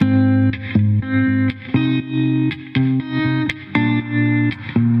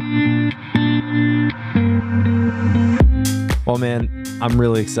man, I'm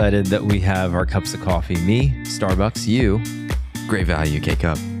really excited that we have our cups of coffee. Me, Starbucks, you. Great value,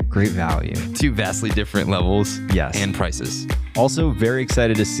 K-Cup. Great value. Two vastly different levels and prices. Also, very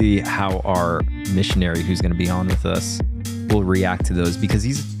excited to see how our missionary who's going to be on with us will react to those, because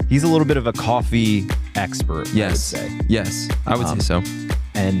he's a little bit of a coffee expert, yes. I would say. Yes, I would say so.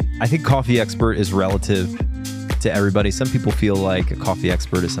 And I think coffee expert is relative to everybody. Some people feel like a coffee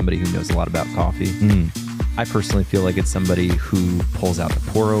expert is somebody who knows a lot about coffee. I personally feel like it's somebody who pulls out the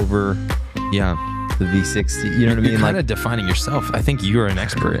pour over. Yeah. The V60, you know what I mean? You're kind of defining yourself. I think you're an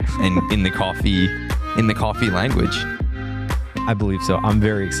expert in the coffee language. I believe so. I'm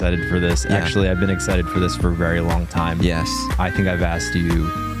very excited for this. Yeah. Actually, I've been excited for this for a very long time. Yes. I think I've asked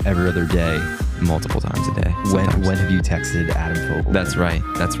you every other day. Multiple times a day. When have you texted Adam Fogelman?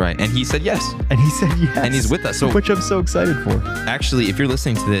 That's right. And he said yes. And he's with us. Which I'm so excited for. Actually, if you're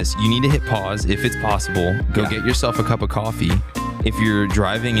listening to this, you need to hit pause if it's possible. Go get yourself a cup of coffee. If you're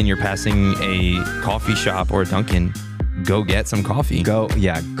driving and you're passing a coffee shop or a Dunkin', go get some coffee. Go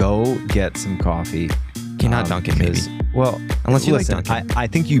get some coffee. Okay, not Dunkin', maybe. Well, unless you like Dunkin'. I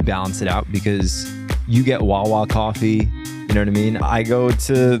think you balance it out, because you get Wawa coffee. You know what I mean? I go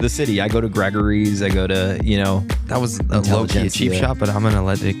to the city. I go to Gregory's. I go to, That was a low-key cheap shop, but I'm going to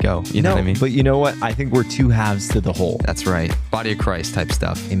let it go. You know what I mean? But you know what? I think we're two halves to the whole. That's right. Body of Christ type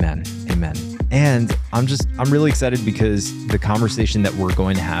stuff. Amen. And I'm really excited because the conversation that we're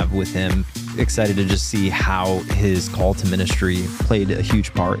going to have with him, excited to just see how his call to ministry played a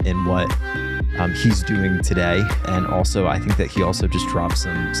huge part in what he's doing today. And also, I think that he also just dropped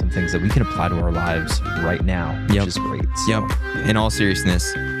some things that we can apply to our lives right now, which is great. So. In all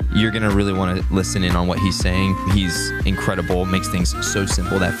seriousness, you're going to really want to listen in on what he's saying. He's incredible, makes things so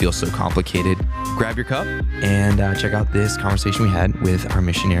simple that feel so complicated. Grab your cup and check out this conversation we had with our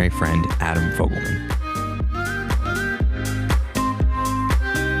missionary friend, Adam Fogelman.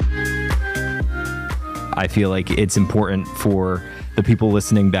 I feel like it's important for the people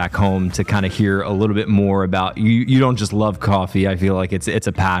listening back home to kind of hear a little bit more about you. You don't just love coffee. I feel like it's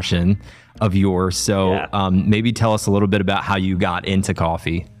a passion of yours. So maybe tell us a little bit about how you got into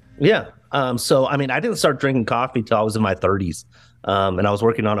coffee. Yeah. So, I didn't start drinking coffee till I was in my 30s. And I was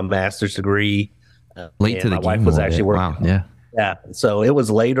working on a master's degree. Late to the game. My wife was actually working. Wow. Yeah. Yeah. So it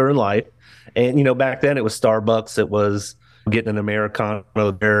was later in life. And, back then it was Starbucks. It was getting an Americano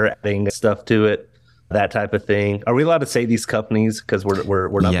there, adding stuff to it. That type of thing. Are we allowed to say these companies? Because we're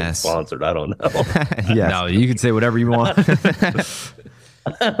not being sponsored. I don't know. No, you can say whatever you want.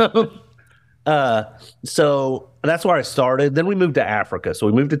 So that's where I started. Then we moved to Africa. So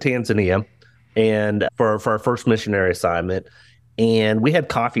we moved to Tanzania, and for our first missionary assignment, and we had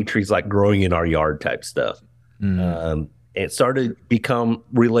coffee trees like growing in our yard type stuff. It started to become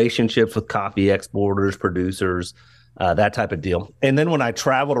relationships with coffee exporters, producers. That type of deal. And then when I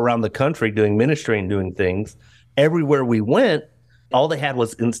traveled around the country doing ministry and doing things, everywhere we went, all they had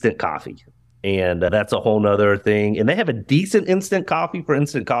was instant coffee. And that's a whole nother thing. And they have a decent instant coffee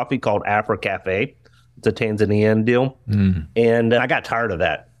called Afro Cafe. It's a Tanzanian deal. And I got tired of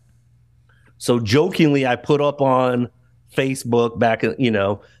that. So jokingly, I put up on Facebook back,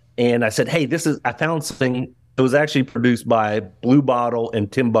 and I said, hey, I found something. It was actually produced by Blue Bottle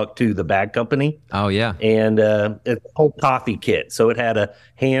and Timbuktu, the bag company. Oh, yeah. And it's a whole coffee kit. So it had a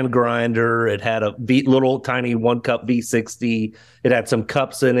hand grinder. It had a little tiny 1-cup V60. It had some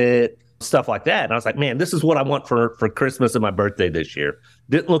cups in it, stuff like that. And I was like, man, this is what I want for Christmas and my birthday this year.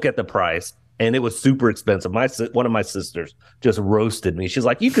 Didn't look at the price. And it was super expensive. One of my sisters just roasted me. She's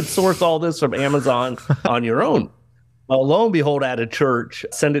like, you could source all this from Amazon on your own. Well, lo and behold, at a church,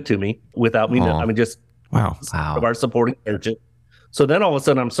 send it to me without me knowing. Just... Wow. Of our supporting churches. So then all of a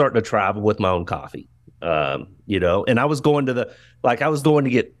sudden I'm starting to travel with my own coffee, and I was going to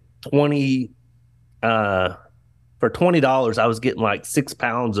get 20, for $20, I was getting like 6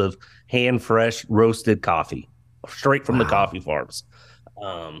 pounds of hand fresh roasted coffee straight from the coffee farms.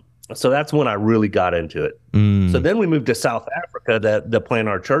 So that's when I really got into it. So then we moved to South Africa to plan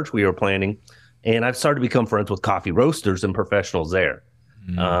our church we were planning. And I started to become friends with coffee roasters and professionals there.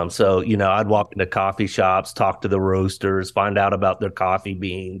 So, I'd walk into coffee shops, talk to the roasters, find out about their coffee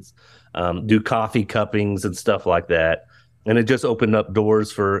beans, do coffee cuppings and stuff like that. And it just opened up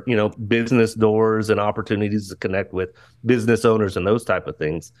doors for, business doors and opportunities to connect with business owners and those type of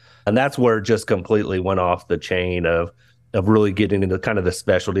things. And that's where it just completely went off the chain of really getting into kind of the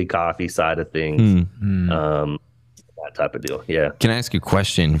specialty coffee side of things. That type of deal. Yeah. Can I ask you a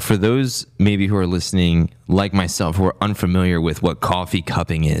question? For those maybe who are listening, like myself, who are unfamiliar with what coffee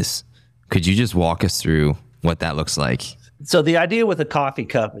cupping is, could you just walk us through what that looks like? So the idea with a coffee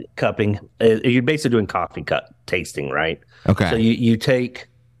cupping, you're basically doing coffee cup tasting, right? Okay. So you take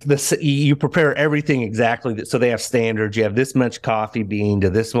this, you prepare everything exactly. So they have standards. You have this much coffee bean to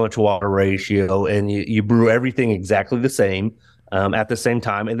this much water ratio, and you brew everything exactly the same at the same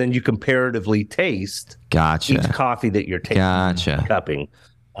time, and then you comparatively taste each coffee that you're tasting, cupping.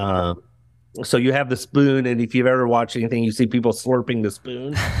 So you have the spoon, and if you've ever watched anything, you see people slurping the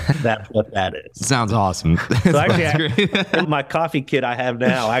spoon. That's what that is. Sounds awesome. So actually, my coffee kit I have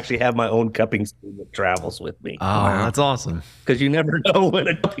now, I actually have my own cupping spoon that travels with me. Oh, wow. That's awesome. Because you never know when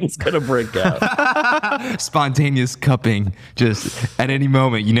a cupping's going to break out. Spontaneous cupping, just at any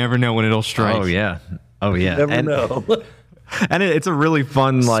moment. You never know when it'll strike. Oh, yeah. You never know. And it's a really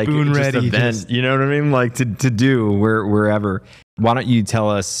fun, like, spoon ready event, you know what I mean? Like, to do wherever. Why don't you tell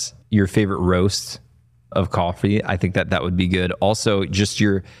us your favorite roast of coffee? I think that would be good. Also, just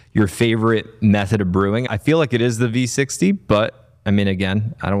your favorite method of brewing. I feel like it is the V60, but I mean,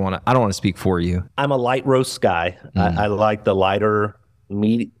 again, I don't want to speak for you. I'm a light roast guy. I like the lighter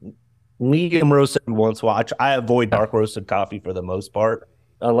medium roast every once in a while. I avoid dark roasted coffee for the most part,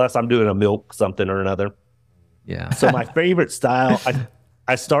 unless I'm doing a milk something or another. Yeah. So my favorite style,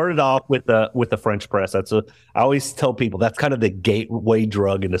 I started off with the French press. I always tell people that's kind of the gateway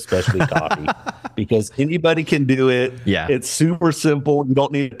drug into specialty coffee because anybody can do it. Yeah. It's super simple. You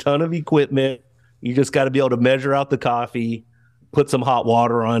don't need a ton of equipment. You just got to be able to measure out the coffee, put some hot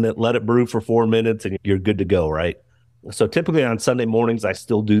water on it, let it brew for 4 minutes, and you're good to go, right? So typically on Sunday mornings, I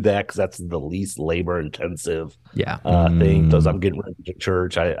still do that because that's the least labor intensive thing. Because I'm getting ready to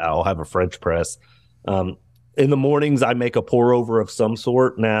church, I'll have a French press. In the mornings, I make a pour over of some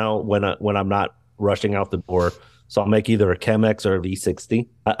sort now when I'm not rushing out the door. So I'll make either a Chemex or a V60.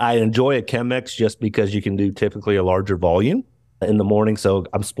 I enjoy a Chemex just because you can do typically a larger volume in the morning. So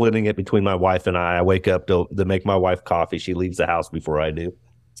I'm splitting it between my wife and I. I wake up to make my wife coffee. She leaves the house before I do.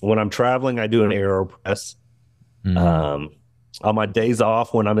 When I'm traveling, I do an AeroPress. On my days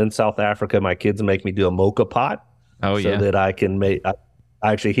off, when I'm in South Africa, my kids make me do a mocha pot. So that I can make...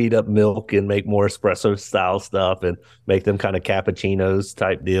 I actually heat up milk and make more espresso style stuff and make them kind of cappuccinos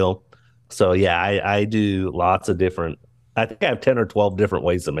type deal. So yeah, I do lots of different, I think I have 10 or 12 different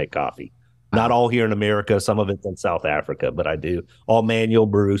ways to make coffee. Not all here in America. Some of it's in South Africa, but I do all manual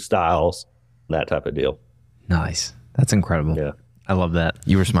brew styles, that type of deal. Nice. That's incredible. Yeah. I love that.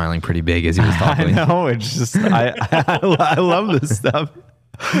 You were smiling pretty big as he was talking. I know. It's just, I love this stuff.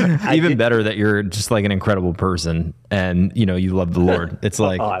 Even better that you're just like an incredible person and, you know, you love the Lord. It's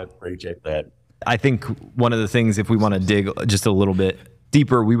like, I appreciate that. I think one of the things, if we want to dig just a little bit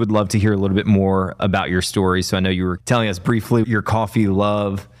deeper, we would love to hear a little bit more about your story. So I know you were telling us briefly your coffee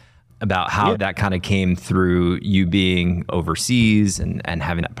love, about how that kind of came through you being overseas and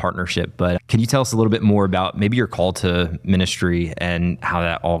having that partnership. But can you tell us a little bit more about maybe your call to ministry and how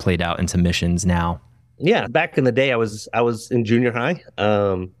that all played out into missions now? Yeah, back in the day, I was in junior high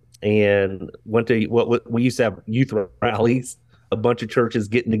and went to what we used to have youth rallies, a bunch of churches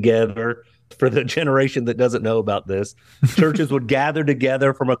getting together. For the generation that doesn't know about this, churches would gather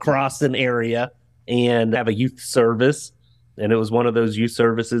together from across an area and have a youth service. And it was one of those youth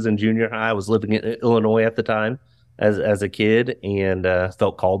services in junior high. I was living in Illinois at the time as a kid and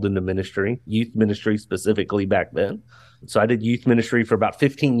felt called into ministry, youth ministry specifically back then. So I did youth ministry for about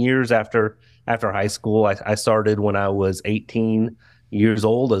 15 years after high school. I started when I was 18 years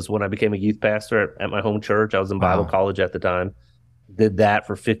old is when I became a youth pastor at my home church. I was in Bible college at the time. Did that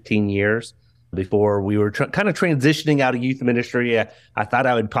for 15 years before we were kind of transitioning out of youth ministry. I thought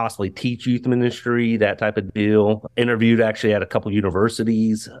I would possibly teach youth ministry, that type of deal. Interviewed actually at a couple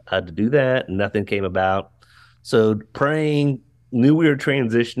universities to do that, and nothing came about. So praying, knew we were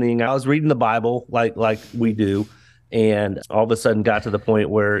transitioning. I was reading the Bible like we do, and all of a sudden got to the point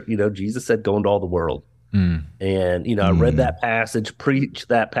where, Jesus said, go into all the world. And, I read that passage, preached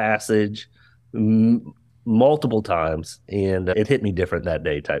that passage multiple times, and it hit me different that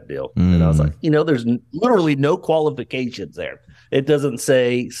day type deal. And I was like, there's literally no qualifications there. It doesn't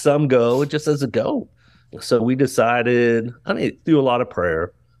say some go, it just says a go. So we decided, through a lot of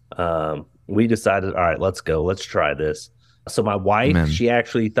prayer, we decided, all right, let's go, let's try this. So my wife, she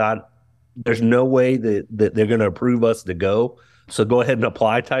actually thought there's no way that they're going to approve us to go. So go ahead and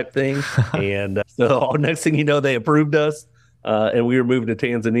apply type thing. And so next thing you know, they approved us, and we were moved to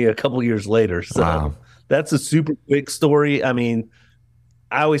Tanzania a couple years later. So that's a super quick story. I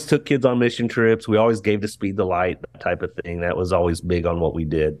always took kids on mission trips. We always gave to Speed the Light, that type of thing. That was always big on what we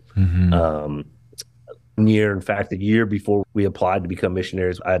did. A year before we applied to become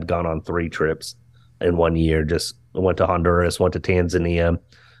missionaries, I had gone on 3 trips in 1 year. Just went to Honduras, went to Tanzania,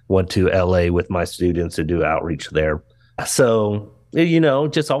 went to LA with my students to do outreach there. So,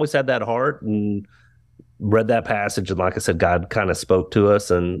 just always had that heart and read that passage. And like I said, God kind of spoke to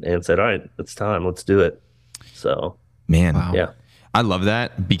us and said, all right, it's time. Let's do it. So, Man, Wow. yeah. I love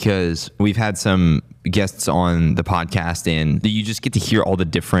that because we've had some guests on the podcast and you just get to hear all the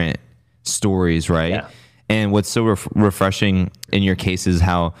different stories, right? Yeah. And what's so refreshing in your case is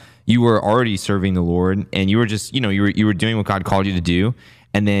how you were already serving the Lord and you were just, you were doing what God called you to do.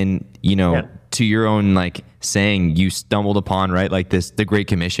 And then, to your own like saying, you stumbled upon, right? Like the Great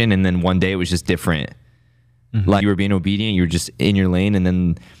Commission. And then one day it was just different. Like you were being obedient, you were just in your lane. And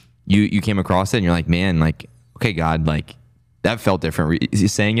then you came across it and you're like, man, like, okay, God, like, that felt different.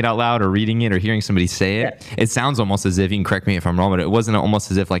 Saying it out loud or reading it or hearing somebody say it, it sounds almost as if, you can correct me if I'm wrong, but it wasn't almost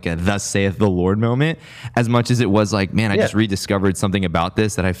as if like a thus saith the Lord moment, as much as it was like, man, I just rediscovered something about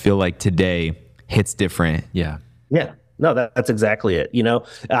this that I feel like today hits different. Yeah. Yeah. No, that's exactly it.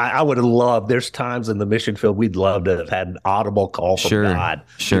 I would have loved, there's times in the mission field, we'd love to have had an audible call from God.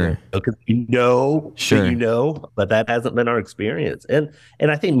 Sure. Because but that hasn't been our experience. And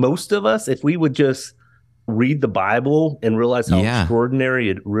I think most of us, if we would just read the Bible and realize how extraordinary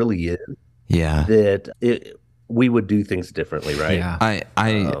it really is, that we would do things differently, right? Yeah.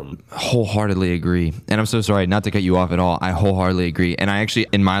 I wholeheartedly agree. And I'm so sorry not to cut you off at all. I wholeheartedly agree. And I actually,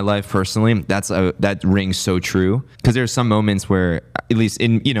 in my life personally, that rings so true. Because there's some moments where, at least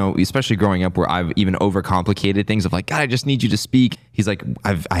in, especially growing up, where I've even overcomplicated things of like, God, I just need you to speak. He's like,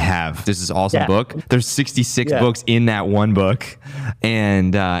 I have. This is awesome book. There's 66 books in that one book.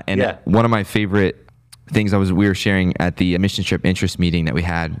 And one of my favorite things we were sharing at the mission trip interest meeting that we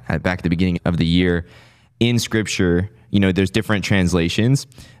had back at the beginning of the year, in scripture, there's different translations,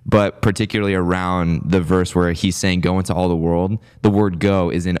 but particularly around the verse where he's saying, go into all the world, the word go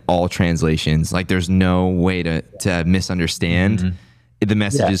is in all translations. Like there's no way to misunderstand. The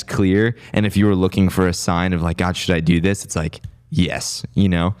message is clear. And if you were looking for a sign of like, God, should I do this? It's like, yes,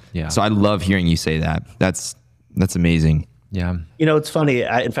 Yeah. So I love hearing you say that. That's amazing. Yeah. It's funny.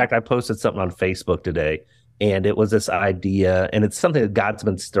 In fact, I posted something on Facebook today, and it was this idea, and it's something that God's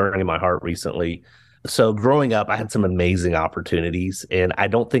been stirring in my heart recently. So growing up, I had some amazing opportunities, and I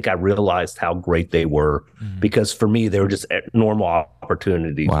don't think I realized how great they were because for me, they were just normal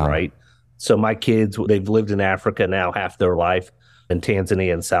opportunities, right? So my kids, they've lived in Africa now half their life, in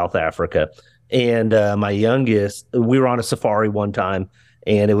Tanzania and South Africa. And my youngest, we were on a safari one time,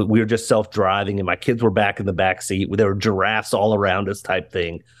 and we were just self-driving, and my kids were back in the back seat. There were giraffes all around us type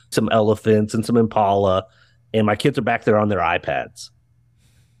thing, some elephants and some impala, and my kids are back there on their iPads.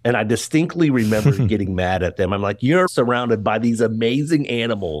 And I distinctly remember getting mad at them. I'm like, you're surrounded by these amazing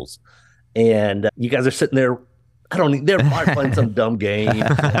animals, and you guys are sitting there. They're probably playing some dumb game,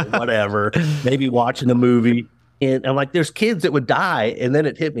 whatever, maybe watching a movie. And I'm like, there's kids that would die. And then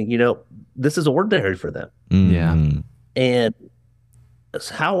it hit me, this is ordinary for them. Yeah. And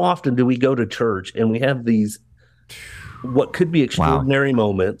how often do we go to church and we have these what could be extraordinary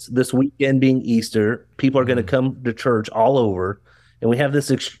moments? This weekend being Easter, people are going to come to church all over, and we have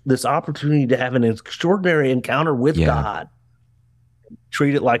this opportunity to have an extraordinary encounter with God.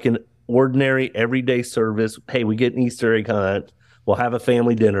 Treat it like an ordinary everyday service. Hey, we get an Easter egg hunt. We'll have a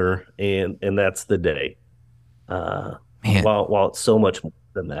family dinner, and that's the day. While it's so much more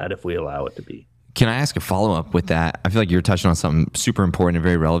than that, if we allow it to be. Can I ask a follow-up with that? I feel like you're touching on something super important and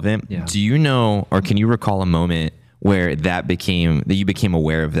very relevant. Yeah. Do you know, or can you recall a moment where you became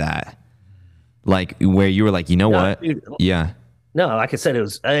aware of that? Like where you were like, you know what? Yeah. No, like I said,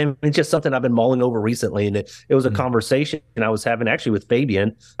 it's just something I've been mulling over recently. And it was a conversation I was having actually with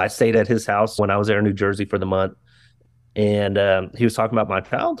Fabian. I stayed at his house when I was there in New Jersey for the month. And he was talking about my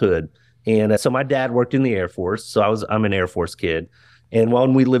childhood. And so my dad worked in the Air Force. So I'm an Air Force kid. And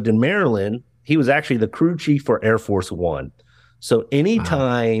when we lived in Maryland, he was actually the crew chief for Air Force One. So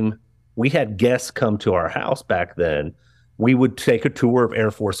anytime we had guests come to our house back then, we would take a tour of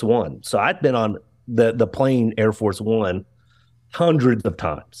Air Force One. So I'd been on the plane Air Force One hundreds of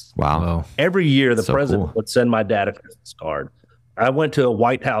times. Wow. Every year, the president would send my dad a Christmas card. I went to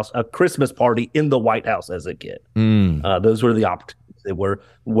a Christmas party in the White House as a kid. Those were the opportunities that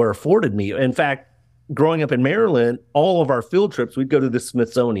were afforded me. In fact, growing up in Maryland, all of our field trips, we'd go to the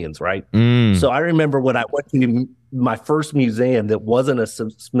Smithsonian's, right? So I remember when I went to my first museum that wasn't a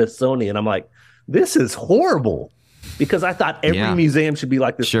Smithsonian, I'm like, this is horrible, because I thought every museum should be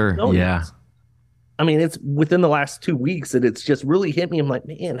like this. Sure. Yeah. I mean, it's within the last 2 weeks that it's just really hit me. I'm like,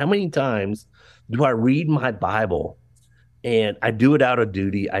 man, how many times do I read my Bible? And I do it out of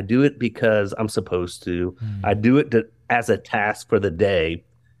duty. I do it because I'm supposed to. I do it as a task for the day.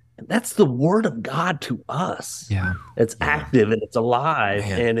 And that's the word of God to us. Yeah. It's active and it's alive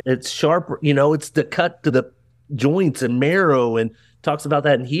and it's sharp. It's the cut to joints and marrow, and talks about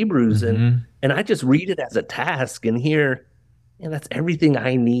that in Hebrews. And I just read it as a task and hear, and that's everything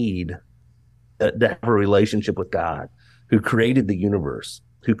I need to have a relationship with God, who created the universe,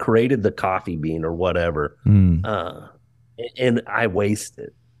 who created the coffee bean or whatever. And I waste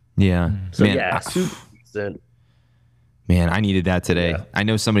it. Yeah. So super decent. Man, I needed that today. Yeah. I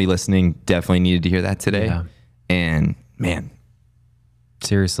know somebody listening definitely needed to hear that today. Yeah. And man,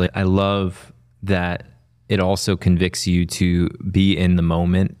 seriously, I love that it also convicts you to be in the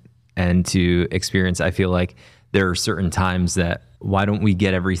moment and to experience. I feel like there are certain times that why don't we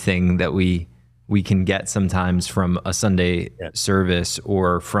get everything that we can get sometimes from a Sunday service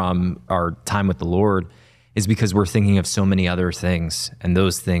or from our time with the Lord, is because we're thinking of so many other things, and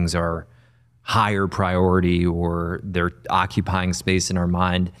those things are higher priority, or they're occupying space in our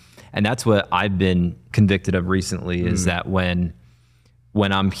mind. And that's what I've been convicted of recently, is that when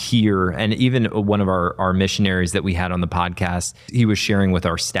I'm here, and even one of our missionaries that we had on the podcast, he was sharing with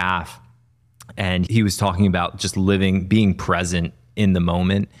our staff, and he was talking about just being present in the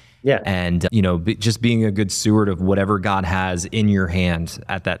moment. Yeah. And, just being a good steward of whatever God has in your hand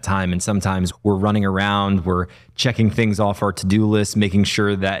at that time. And sometimes we're running around, we're checking things off our to-do list, making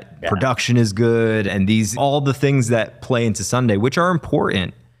sure that production is good, and all the things that play into Sunday, which are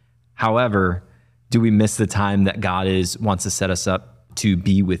important. However, do we miss the time that God wants to set us up to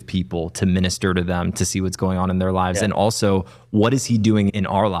be with people, to minister to them, to see what's going on in their lives? Yeah. And also, what is he doing in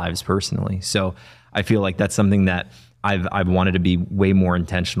our lives personally? So I feel like that's something that I've wanted to be way more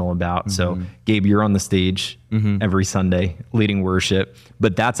intentional about. So Gabe, you're on the stage every Sunday leading worship,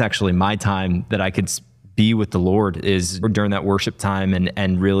 but that's actually my time that I could be with the Lord, is during that worship time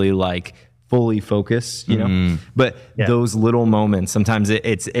and really like fully focus, but those little moments, sometimes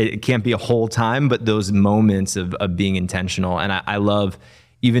it can't be a whole time, but those moments of being intentional. And I love,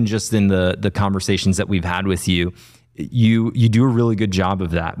 even just in the conversations that we've had with you, you do a really good job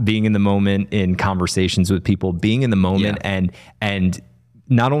of that, being in the moment in conversations with people, being in the moment and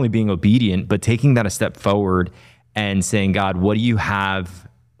not only being obedient, but taking that a step forward and saying, God, what do you have?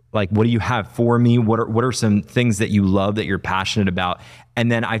 Like, what do you have for me? What are some things that you love, that you're passionate about?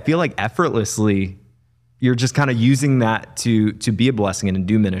 And then I feel like effortlessly, you're just kind of using that to be a blessing and to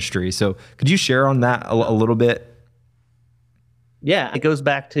do ministry. So could you share on that a little bit? Yeah, it goes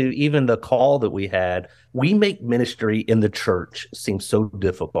back to even the call that we had. We make ministry in the church seem so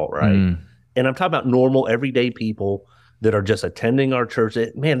difficult, right? And I'm talking about normal, everyday people that are just attending our church.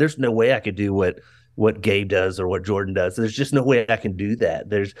 Man, there's no way I could do what Gabe does or what Jordan does. There's just no way I can do that.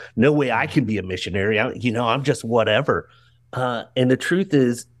 There's no way I can be a missionary. I'm just whatever. And the truth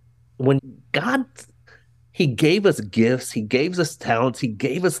is, when God, he gave us gifts, he gave us talents, he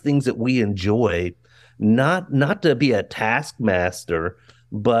gave us things that we enjoy, not to be a taskmaster,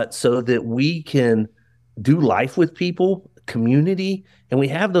 but so that we can do life with people, community, and we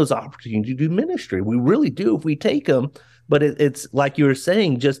have those opportunities to do ministry. We really do if we take them. But it's like you were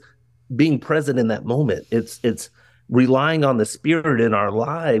saying, just being present in that moment. It's relying on the Spirit in our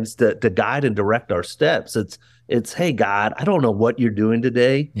lives to guide and direct our steps. It's hey, God, I don't know what you're doing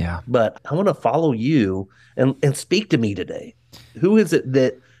today, but I want to follow you and speak to me today. Who is it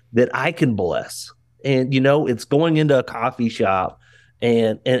that I can bless? And, it's going into a coffee shop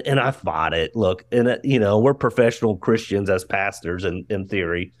and I fought it. Look, and, we're professional Christians as pastors in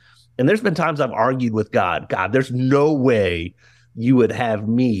theory. And there's been times I've argued with God. God, there's no way you would have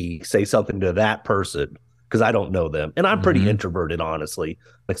me say something to that person because I don't know them. And I'm pretty introverted, honestly,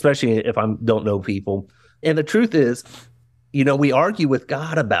 especially if I don't know people. And the truth is, we argue with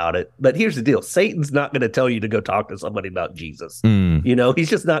God about it, but here's the deal. Satan's not going to tell you to go talk to somebody about Jesus. He's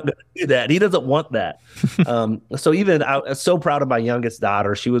just not going to do that. He doesn't want that. So even I was so proud of my youngest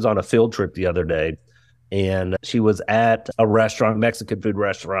daughter. She was on a field trip the other day, and she was at a restaurant, Mexican food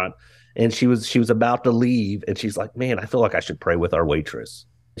restaurant, and she was about to leave, and she's like, man, I feel like I should pray with our waitress.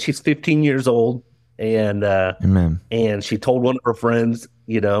 She's 15 years old, and and she told one of her friends,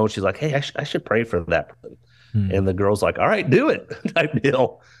 she's like, hey, I should pray for that person. And the girl's like, all right, do it, type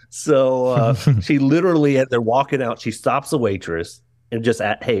deal. So she literally, as they're walking out, she stops the waitress and just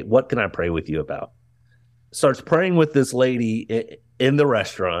hey, what can I pray with you about? Starts praying with this lady in the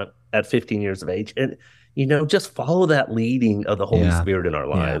restaurant at 15 years of age. And, just follow that leading of the Holy Spirit in our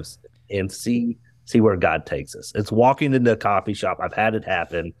lives and see where God takes us. It's walking into a coffee shop. I've had it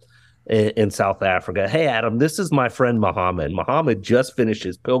happen in South Africa. Hey, Adam, this is my friend Muhammad. Muhammad just finished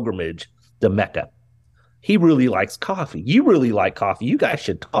his pilgrimage to Mecca. He really likes coffee. You really like coffee. You guys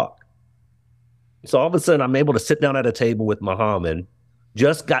should talk. So all of a sudden, I'm able to sit down at a table with Muhammad,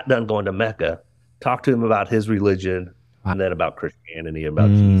 just got done going to Mecca, talk to him about his religion, and then about Christianity,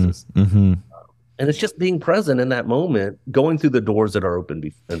 about Jesus. And And it's just being present in that moment, going through the doors that are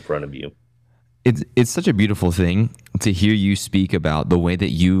open in front of you. It's such a beautiful thing to hear you speak about the way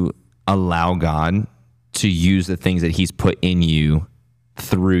that you allow God to use the things that he's put in you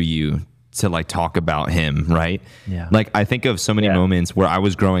through you to like talk about him, right? Yeah. Like I think of so many moments where I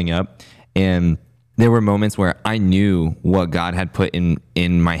was growing up, and there were moments where I knew what God had put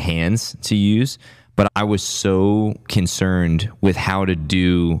in my hands to use, but I was so concerned with how to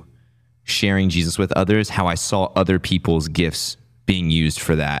do sharing Jesus with others, how I saw other people's gifts being used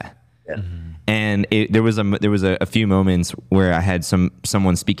for that. Yeah. And there was a few moments where I had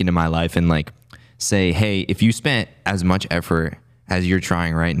someone speak into my life and like say, hey, if you spent as much effort as you're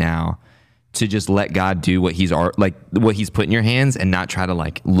trying right now to just let God do what he's put in your hands and not try to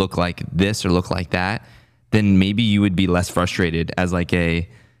like look like this or look like that, then maybe you would be less frustrated as like a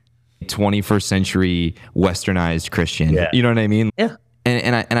 21st century westernized Christian. Yeah. You know what I mean? Yeah.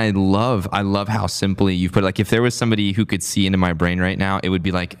 And I love how simply you've put it. Like if there was somebody who could see into my brain right now, it would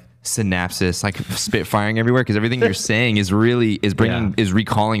be like synapses, like spit firing everywhere, because everything you're saying is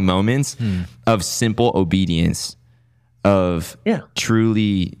recalling moments of simple obedience, of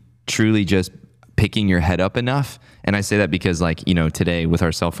truly just picking your head up enough. And I say that because like, you know, today with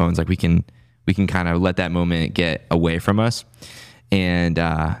our cell phones, like we can kind of let that moment get away from us. And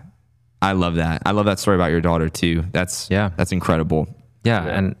I love that. I love that story about your daughter too. That's incredible. Yeah.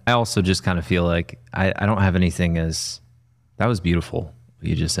 And I also just kind of feel like I don't have anything that was beautiful. What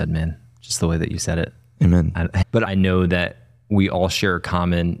you just said, man, just the way that you said it. Amen. But I know that we all share a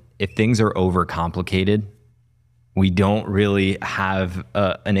common, if things are overcomplicated, we don't really have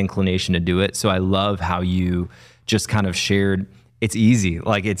an inclination to do it. So I love how you just kind of shared, it's easy.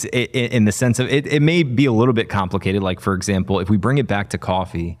 Like it's in the sense of it may be a little bit complicated. Like for example, if we bring it back to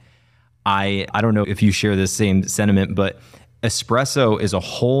coffee, I don't know if you share the same sentiment, but espresso is a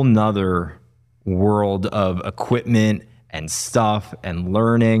whole nother world of equipment and stuff and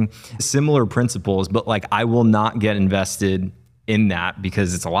learning, similar principles, but like I will not get invested in that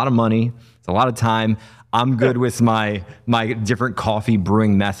because it's a lot of money, it's a lot of time. I'm good with my different coffee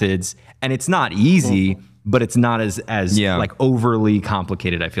brewing methods, and it's not easy, but it's not as like overly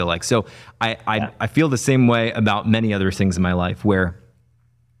complicated, I feel like. So I feel the same way about many other things in my life, where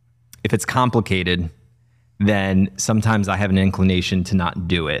if it's complicated, then sometimes I have an inclination to not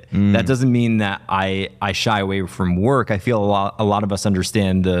do it. That doesn't mean that I shy away from work. I feel a lot of us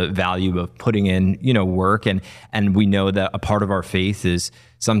understand the value of putting in, work, and we know that a part of our faith is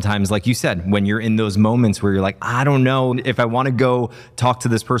sometimes, like you said, when you're in those moments where you're like, I don't know if I want to go talk to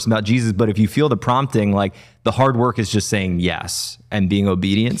this person about Jesus, but if you feel the prompting, like the hard work is just saying yes and being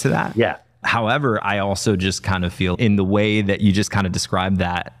obedient to that. Yeah. However, I also just kind of feel in the way that you just kind of described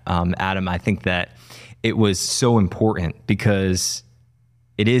that, Adam, I think that it was so important because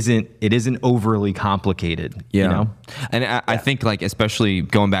it isn't overly complicated. And I think like, especially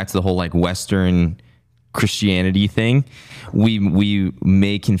going back to the whole like Western Christianity thing, we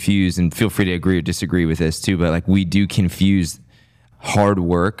may confuse, and feel free to agree or disagree with this too, but like we do confuse hard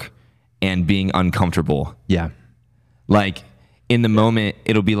work and being uncomfortable. Yeah. Like in the moment,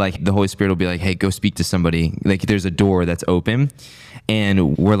 it'll be like the Holy Spirit will be like, hey, go speak to somebody. Like there's a door that's open,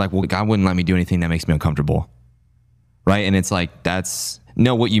 and we're like, well, God wouldn't let me do anything that makes me uncomfortable. Right. And it's like,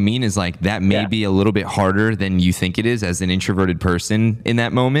 what you mean is like, that may be a little bit harder than you think it is as an introverted person in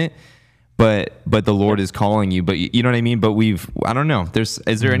that moment. But the Lord is calling you, but you know what I mean? But I don't know.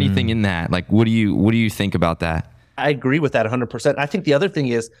 Is there anything in that? Like, what do you think about that? I agree with that 100%. I think the other thing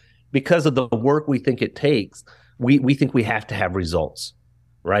is, because of the work we think it takes, we think we have to have results,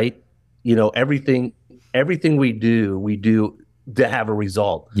 right? Everything we do to have a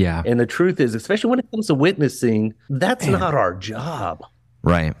result. Yeah. And the truth is, especially when it comes to witnessing, that's not our job.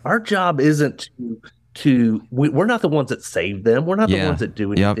 Right. Our job isn't we're not the ones that save them. We're not the ones that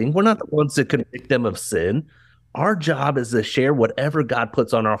do anything. We're not the ones that convict them of sin. Our job is to share whatever God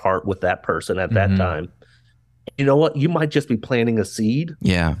puts on our heart with that person at that time. You know what? You might just be planting a seed.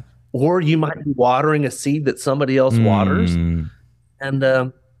 Yeah. Or you might be watering a seed that somebody else waters.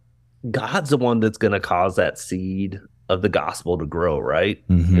 And God's the one that's going to cause that seed of the gospel to grow, right?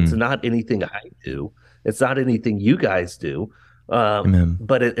 It's not anything I do. It's not anything you guys do.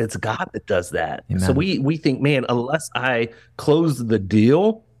 But it's God that does that. Amen. So we think, man, unless I close the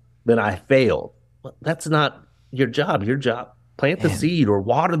deal, then I failed. Well, that's not your job. Your job, plant the seed or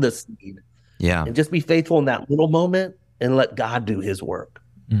water the seed. Yeah. And just be faithful in that little moment and let God do his work.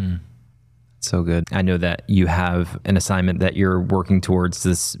 So good. I know that you have an assignment that you're working towards,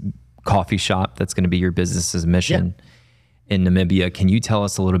 this coffee shop that's going to be your business's mission in Namibia. Can you tell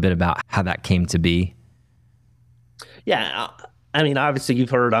us a little bit about how that came to be? Yeah. I mean, obviously, you've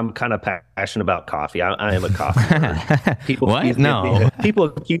heard I'm kind of passionate about coffee. I am a coffee nerd. What? No. People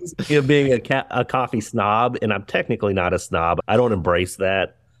accuse me of being a coffee snob, and I'm technically not a snob. I don't embrace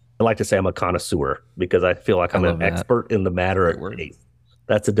that. I like to say I'm a connoisseur because I feel like I'm an expert in the matter of taste.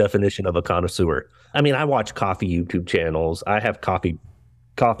 That's a definition of a connoisseur. I mean, I watch coffee YouTube channels. I have coffee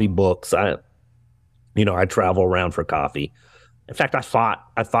books. I travel around for coffee. In fact, I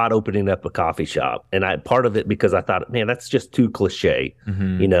thought opening up a coffee shop, and part of it because I thought, man, that's just too cliche.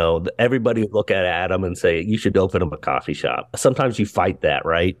 Everybody would look at Adam and say, you should open up a coffee shop. Sometimes you fight that,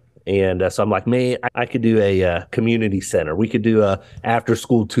 right? And so I'm like, man, I could do a community center. We could do a after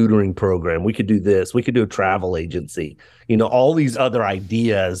school tutoring program. We could do this. We could do a travel agency. All these other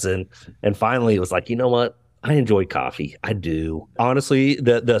ideas. And finally, it was like, you know what? I enjoy coffee. I do. Honestly,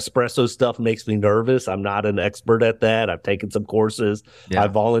 the espresso stuff makes me nervous. I'm not an expert at that. I've taken some courses. Yeah. I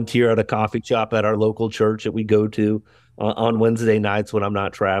volunteer at a coffee shop at our local church that we go to on Wednesday nights when I'm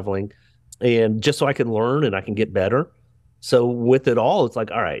not traveling. And just so I can learn and I can get better. So with it all, it's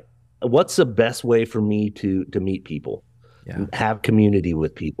like, all right, what's the best way for me to meet people, have community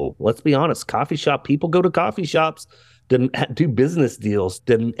with people? Let's be honest. Coffee shop people go to coffee shops to do business deals,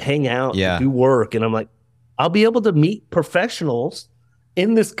 to hang out, to do work. And I'm like, I'll be able to meet professionals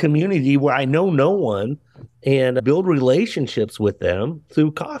in this community where I know no one and build relationships with them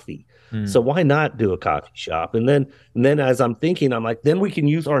through coffee. So why not do a coffee shop? And then as I'm thinking, I'm like, then we can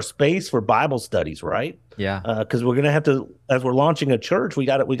use our space for Bible studies, right? Yeah. Because we're gonna have to, as we're launching a church, we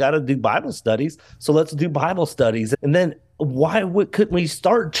got to do Bible studies. So let's do Bible studies. And then couldn't we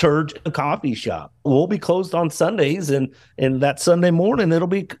start church a coffee shop? We'll be closed on Sundays, and that Sunday morning it'll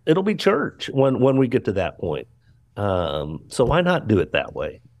be church when we get to that point. So why not do it that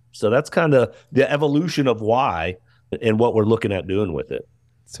way? So that's kind of the evolution of why and what we're looking at doing with it.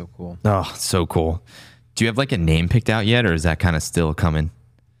 So cool. Oh, so cool. Do you have like a name picked out yet, or is that kind of still coming?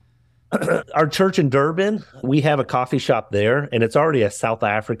 Our church in Durban, we have a coffee shop there, and it's already a South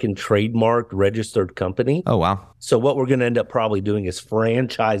African trademarked registered company. Oh, wow. So what we're going to end up probably doing is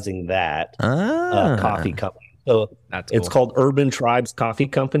franchising that coffee company. So it's called Urban Tribes Coffee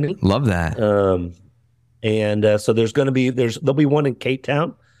Company. Love that. So there'll be one in Cape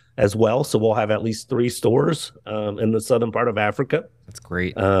Town as well. So we'll have at least 3 stores in the southern part of Africa. That's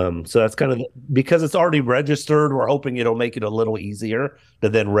great. So that's kind of, because it's already registered, we're hoping it'll make it a little easier to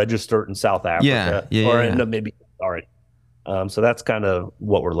then register it in South Africa or in Namibia. Sorry. So that's kind of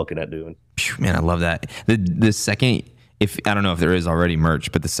what we're looking at doing. Man, I love that. The second, I don't know if there is already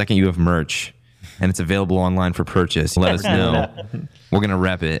merch, but the second you have merch and it's available online for purchase, let us know. We're going to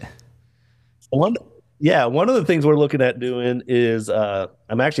rep it. One of the things we're looking at doing is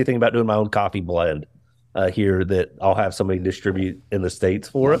I'm actually thinking about doing my own coffee blend here that I'll have somebody distribute in the States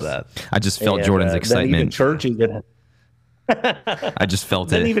for us. That. I just felt Jordan's excitement. Even churches I just felt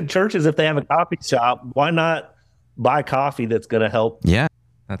it. Then even churches, if they have a coffee shop, why not buy coffee that's going to help? Yeah,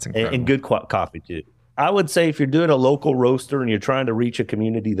 that's incredible. And good coffee too. I would say if you're doing a local roaster and you're trying to reach a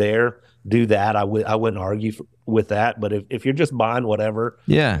community there, do that. I wouldn't argue with that. But if you're just buying whatever,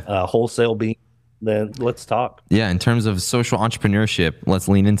 wholesale bean, then let's talk. Yeah, in terms of social entrepreneurship, let's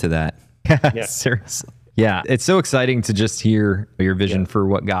lean into that. Yeah, seriously. Yeah, it's so exciting to just hear your vision for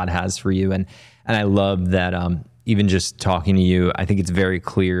what God has for you. And I love that even just talking to you, I think it's very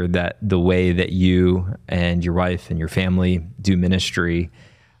clear that the way that you and your wife and your family do ministry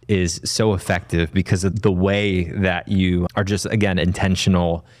is so effective because of the way that you are just, again,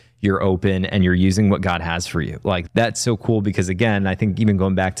 intentional. You're open and you're using what God has for you. Like, that's so cool because, again, I think even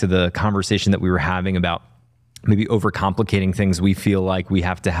going back to the conversation that we were having about maybe overcomplicating things, we feel like we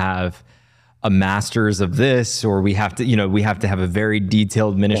have to have a master's of this, or we have to have a very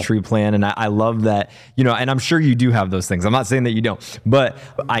detailed ministry plan. And I love that, and I'm sure you do have those things. I'm not saying that you don't, but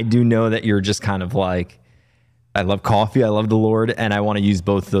I do know that you're just kind of like, I love coffee, I love the Lord, and I want to use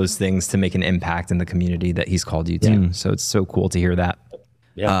both those things to make an impact in the community that He's called you to. Yeah. So it's so cool to hear that.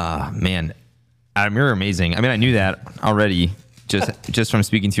 Yeah. Man, Adam, you're amazing. I mean, I knew that already just from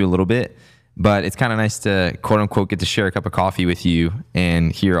speaking to you a little bit, but it's kind of nice to quote unquote get to share a cup of coffee with you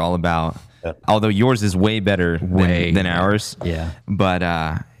and hear all about, although yours is way better than ours. Yeah.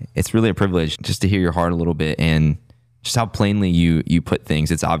 But it's really a privilege just to hear your heart a little bit and just how plainly you put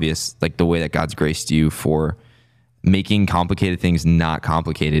things. It's obvious, like the way that God's graced you for making complicated things not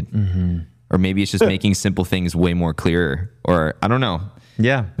complicated. Mm-hmm. Or maybe it's just making simple things way more clear, or I don't know.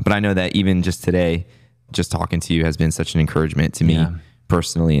 Yeah. But I know that even just today, just talking to you has been such an encouragement to me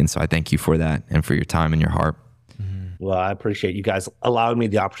personally. And so I thank you for that and for your time and your heart. Well, I appreciate you guys allowing me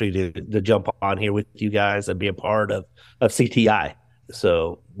the opportunity to jump on here with you guys and be a part of CTI.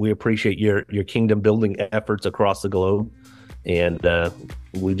 So we appreciate your kingdom building efforts across the globe. And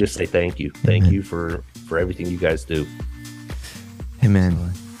we just say thank you. Thank you for everything you guys do.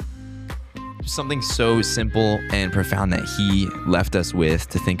 Amen. Something so simple and profound that he left us with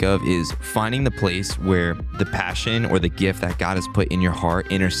to think of is finding the place where the passion or the gift that God has put in your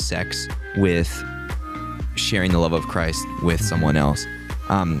heart intersects with sharing the love of Christ with someone else.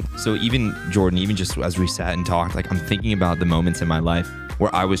 So even Jordan, even just as we sat and talked, like I'm thinking about the moments in my life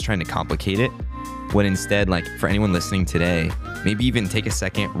where I was trying to complicate it, when instead, like for anyone listening today, maybe even take a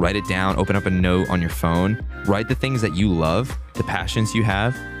second, write it down, open up a note on your phone, write the things that you love, the passions you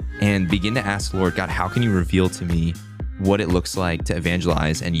have, and begin to ask Lord God, how can you reveal to me what it looks like to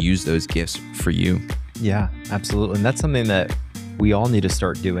evangelize and use those gifts for you? Yeah, absolutely. And that's something that we all need to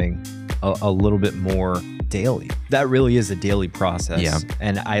start doing a little bit more daily. That really is a daily process. Yeah.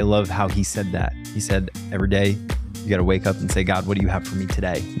 And I love how he said that. He said every day you got to wake up and say, God, what do you have for me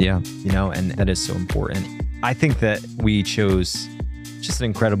today? Yeah. You know, and that is so important. I think that we chose just an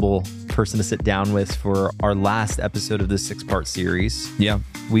incredible person to sit down with for our last episode of this 6-part series. Yeah.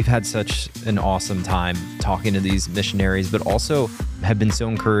 We've had such an awesome time talking to these missionaries, but also have been so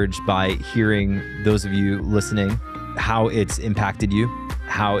encouraged by hearing those of you listening, how it's impacted you,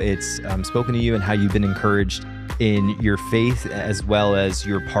 how it's spoken to you, and how you've been encouraged in your faith, as well as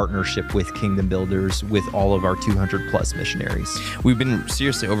your partnership with Kingdom Builders, with all of our 200 plus missionaries. We've been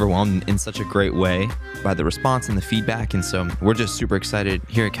seriously overwhelmed in such a great way by the response and the feedback. And so we're just super excited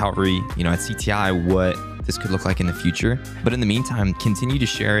here at Calvary, you know, at CTI, what this could look like in the future. But in the meantime, continue to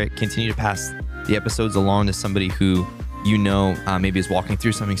share it, continue to pass the episodes along to somebody who you know maybe is walking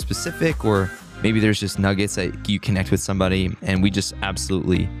through something specific, or maybe there's just nuggets that you connect with somebody. And we just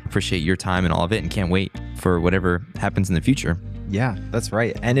absolutely appreciate your time and all of it, and can't wait for whatever happens in the future. Yeah, that's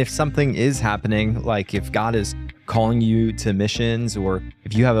right. And if something is happening, like if God is calling you to missions, or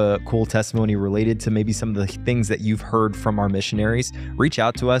if you have a cool testimony related to maybe some of the things that you've heard from our missionaries, reach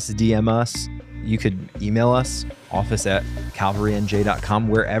out to us, DM us. You could email us, office@calvarynj.com,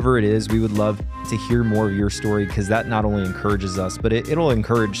 wherever it is. We would love to hear more of your story, because that not only encourages us, but it'll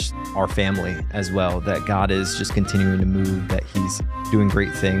encourage our family as well, that God is just continuing to move, that he's doing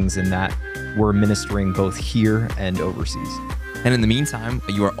great things, and that we're ministering both here and overseas. And in the meantime,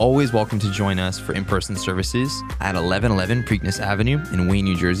 you are always welcome to join us for in-person services at 1111 Preakness Avenue in Wayne,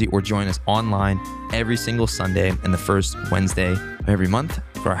 New Jersey, or join us online every single Sunday and the first Wednesday of every month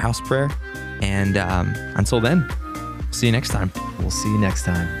for our house prayer. And until then, see you next time. We'll see you next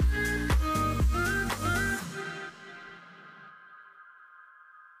time.